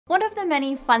One of the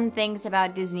many fun things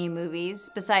about Disney movies,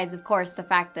 besides of course the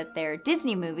fact that they're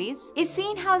Disney movies, is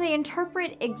seeing how they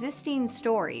interpret existing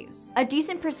stories. A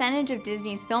decent percentage of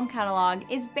Disney's film catalog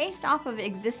is based off of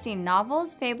existing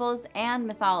novels, fables, and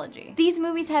mythology. These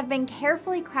movies have been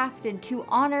carefully crafted to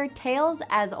honor tales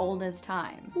as old as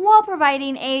time, while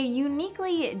providing a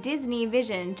uniquely Disney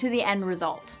vision to the end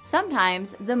result.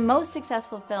 Sometimes, the most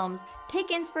successful films take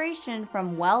inspiration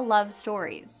from well-loved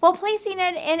stories, while placing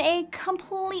it in a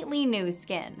completely new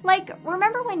skin. Like,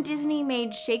 remember when Disney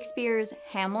made Shakespeare's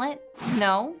Hamlet?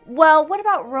 No? Well, what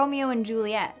about Romeo and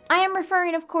Juliet? I am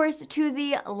referring, of course, to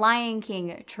the Lion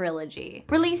King trilogy.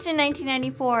 Released in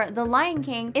 1994, The Lion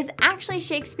King is actually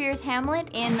Shakespeare's Hamlet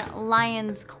in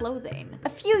lion's clothing. A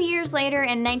few years later,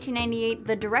 in 1998,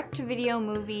 the direct-to-video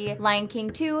movie Lion King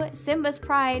 2, Simba's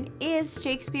Pride, is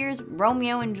Shakespeare's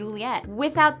Romeo and Juliet,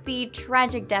 without the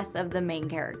tragic death of the main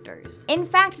characters. In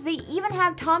fact, they even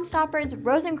have Tom Stoppard's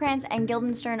Rosencrantz and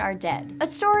Guildenstern Are Dead, a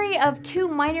story of two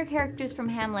minor characters from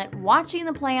Hamlet watching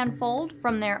the play unfold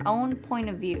from their own point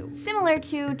of view, similar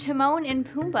to Timon and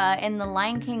Pumbaa in The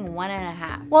Lion King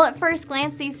 1.5. While at first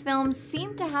glance these films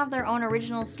seem to have their own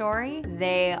original story,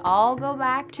 they all go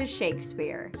back to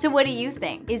Shakespeare. So what do you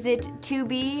think? Is it to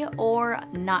be or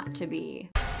not to be?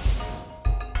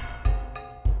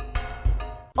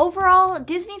 Overall,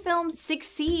 Disney films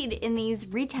succeed in these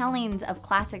retellings of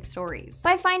classic stories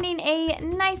by finding a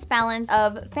nice balance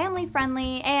of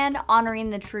family-friendly and honoring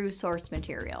the true source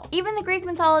material. Even the Greek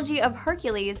mythology of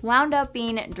Hercules wound up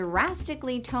being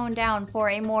drastically toned down for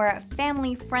a more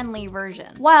family-friendly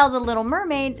version, while The Little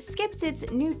Mermaid skips its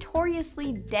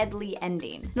notoriously deadly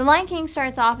ending. The Lion King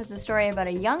starts off as a story about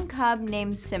a young cub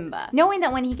named Simba, knowing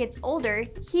that when he gets older,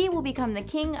 he will become the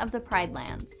king of the Pride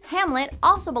Lands. Hamlet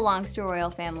also belongs to a royal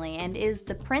family and is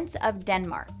the Prince of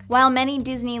Denmark. While many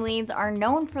Disney leads are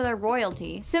known for their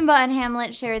royalty, Simba and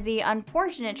Hamlet share the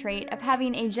unfortunate trait of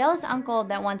having a jealous uncle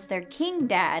that wants their king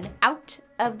dad out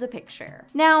of the picture.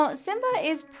 Now, Simba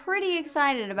is pretty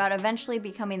excited about eventually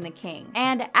becoming the king,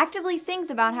 and actively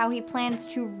sings about how he plans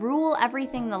to rule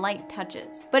everything the light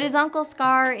touches. But his uncle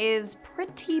Scar is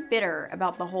pretty bitter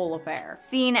about the whole affair,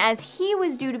 seeing as he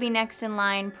was due to be next in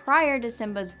line prior to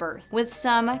Simba's birth. With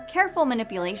some careful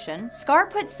manipulation, Scar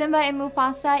puts Simba and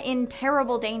Mufasa in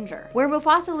terrible danger, where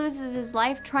Mufasa loses his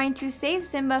life trying to save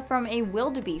Simba from a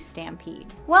wildebeest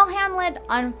stampede. While Hamlet,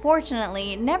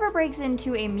 unfortunately, never breaks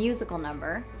into a musical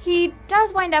number, he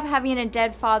does wind up having a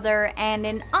dead father and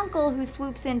an uncle who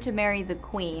swoops in to marry the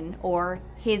queen, or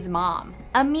his mom,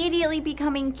 immediately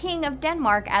becoming king of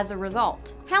Denmark as a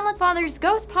result. Hamlet's father's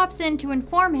ghost pops in to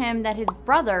inform him that his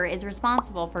brother is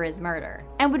responsible for his murder,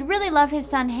 and would really love his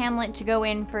son Hamlet to go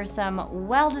in for some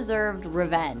well-deserved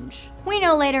revenge. We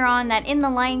know later on that in The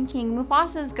Lion King,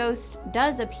 Mufasa's ghost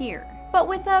does appear, but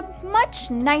with a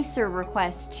much nicer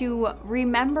request to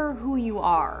remember who you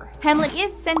are. Hamlet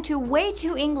is sent away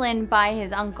to England by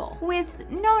his uncle, with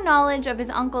no knowledge of his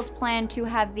uncle's plan to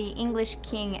have the English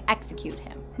king execute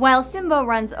him. While Simba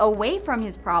runs away from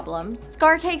his problems,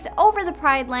 Scar takes over the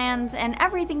Pride Lands and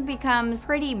everything becomes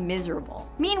pretty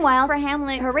miserable. Meanwhile, for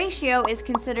Hamlet, Horatio is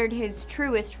considered his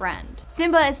truest friend.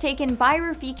 Simba is taken by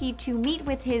Rafiki to meet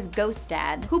with his ghost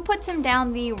dad, who puts him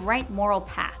down the right moral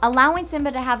path, allowing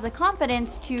Simba to have the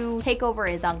confidence to take over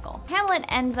his uncle. Hamlet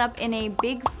ends up in a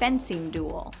big fencing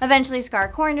duel. Eventually,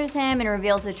 Scar corners him and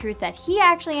reveals the truth that he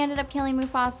actually ended up killing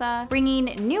Mufasa, bringing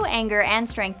new anger and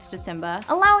strength to Simba,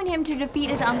 allowing him to defeat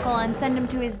his uncle and send him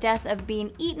to his death of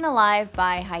being eaten alive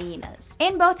by hyenas.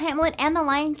 In both Hamlet and The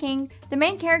Lion King, the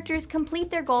main characters complete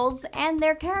their goals and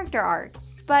their character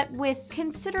arcs, but with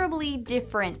considerably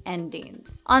different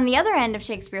endings. On the other end of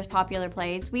Shakespeare's popular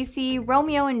plays, we see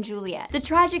Romeo and Juliet, the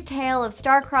tragic tale of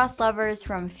star-crossed lovers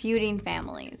from feuding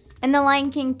families. In The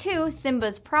Lion King 2,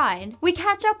 Simba's Pride, we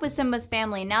catch up with Simba's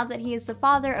family now that he is the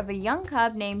father of a young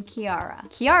cub named Kiara.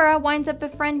 Kiara winds up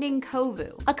befriending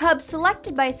Kovu, a cub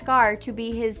selected by Scar to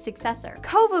be his successor.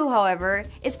 Kovu, however,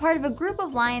 is part of a group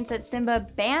of lions that Simba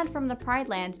banned from the Pride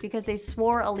Lands because they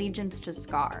swore allegiance to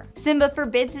Scar. Simba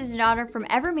forbids his daughter from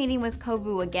ever meeting with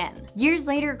Kovu again. Years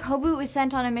later, Kovu is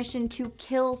sent on a mission to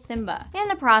kill Simba. In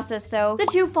the process, though, the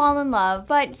two fall in love,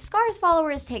 but Scar's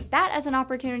followers take that as an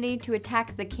opportunity to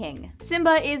attack the king.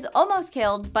 Simba is almost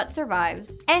killed, but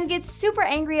survives, and gets super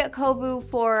angry at Kovu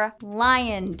for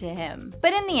lying to him.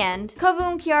 But in the end,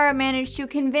 Kovu and Kiara manage to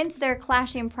convince their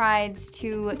clashing prides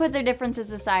to put their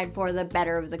differences aside for the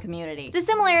better of the community. The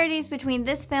similarities between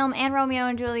this film and Romeo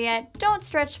and Juliet don't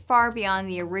stretch far beyond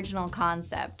the original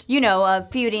concept, you know, of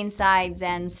feuding sides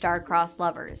and star-crossed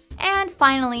lovers. And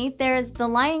finally, there's The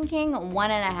Lion King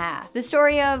 1.5, the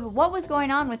story of what was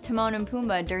going on with Timon and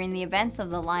Pumbaa during the events of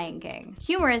The Lion King.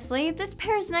 Humorously, this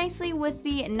pairs nicely with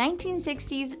the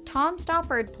 1960s Tom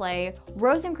Stoppard play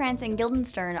Rosencrantz and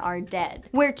Guildenstern Are Dead,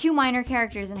 where two minor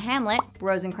characters in Hamlet,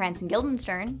 Rosencrantz and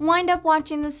Guildenstern, wind up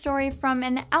watching the story from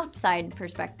an outside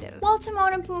perspective. While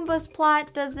Timon and Pumbaa's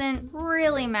plot doesn't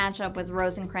really match up with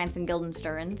Rosencrantz and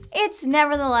Guildenstern's, it's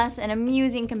nevertheless an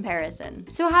amusing comparison.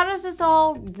 So how does this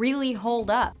all really hold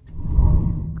up?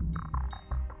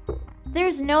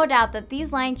 There's no doubt that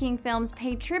these Lion King films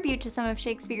pay tribute to some of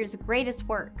Shakespeare's greatest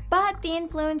work, but the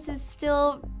influence is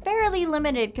still fairly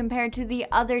limited compared to the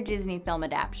other Disney film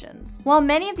adaptations. While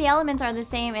many of the elements are the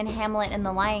same in Hamlet and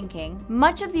The Lion King,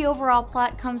 much of the overall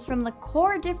plot comes from the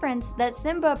core difference that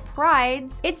Simba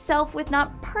prides itself with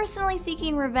not personally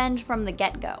seeking revenge from the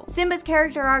get-go. Simba's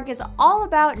character arc is all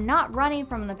about not running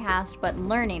from the past, but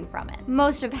learning from it.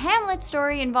 Most of Hamlet's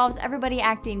story involves everybody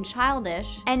acting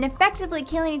childish and effectively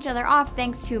killing each other off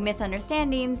thanks to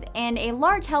misunderstandings and a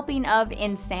large helping of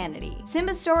insanity.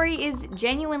 Simba's story is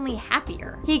genuinely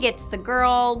happier. He gets the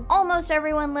girl, almost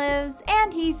everyone lives,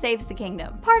 and he saves the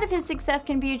kingdom. Part of his success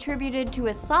can be attributed to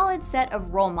a solid set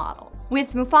of role models,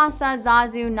 with Mufasa,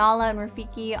 Zazu, Nala, and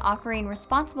Rafiki offering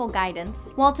responsible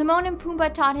guidance, while Timon and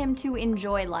Pumbaa taught him to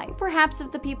enjoy life. Perhaps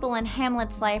if the people in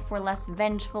Hamlet's life were less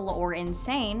vengeful or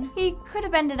insane, he could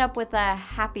have ended up with a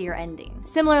happier ending.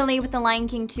 Similarly, with The Lion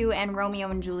King 2 and Romeo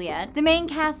and Juliet, the main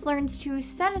cast learns to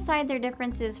set aside their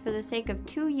differences for the sake of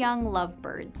two young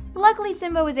lovebirds. Luckily,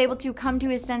 Simba was able to come to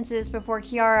his senses before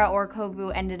Kiara or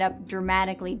Kovu ended up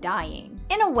dramatically dying.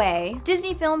 In a way,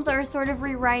 Disney films are sort of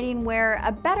rewriting where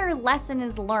a better lesson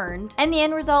is learned, and the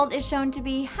end result is shown to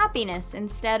be happiness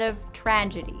instead of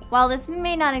tragedy. While this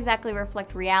may not exactly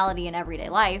reflect reality in everyday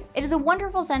life, it is a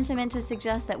wonderful sentiment to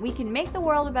suggest that we can make the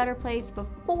world a better place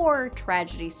before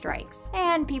tragedy strikes,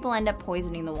 and people end up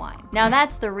poisoning the wine. Now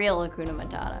that's the real Hakuna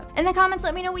Matata. In the comments,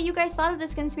 let me know what you guys thought of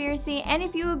this conspiracy, and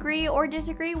if you agree or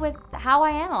disagree with how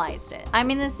I analyzed it. I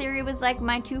mean, this series was like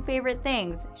my two favorite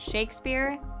things,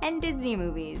 Shakespeare and Disney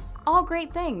movies. All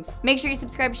great things. Make sure you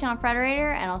subscribe to channel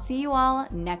Frederator, and I'll see you all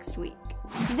next week.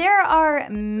 There are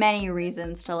many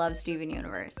reasons to love Steven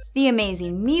Universe. The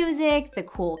amazing music, the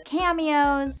cool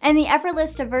cameos, and the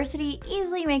effortless diversity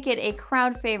easily make it a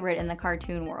crowd favorite in the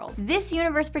cartoon world. This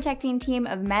universe-protecting team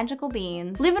of magical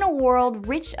beings live in a world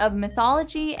rich of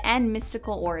mythology and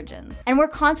mystical origins, and we're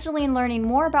constantly learning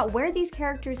more about where these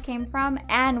characters came from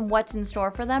and what's in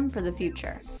store for them for the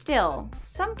future. Still,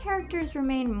 some characters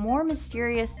remain more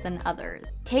mysterious than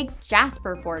others. Take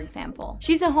Jasper, for example.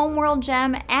 She's a homeworld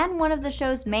gem and one of the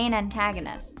show's main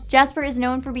antagonists. Jasper is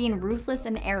known for being ruthless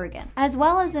and arrogant, as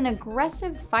well as an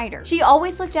aggressive fighter. She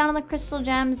always looked down on the crystal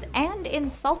gems and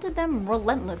insulted them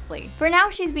relentlessly. For now,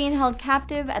 she's being held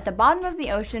captive at the bottom of the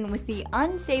ocean with the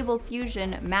unstable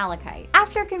fusion Malachite,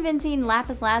 after convincing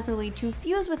Lapis Lazuli to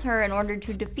fuse with her in order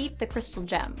to defeat the crystal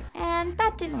gems. And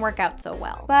that didn't work out so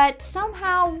well. But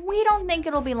somehow, we don't think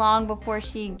it'll be long before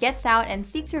she gets out and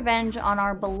seeks revenge on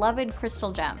our beloved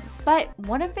crystal gems. But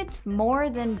what if it's more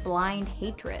than blind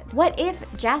hatred? What if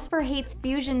Jasper hates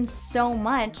fusion so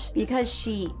much because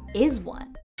she is one?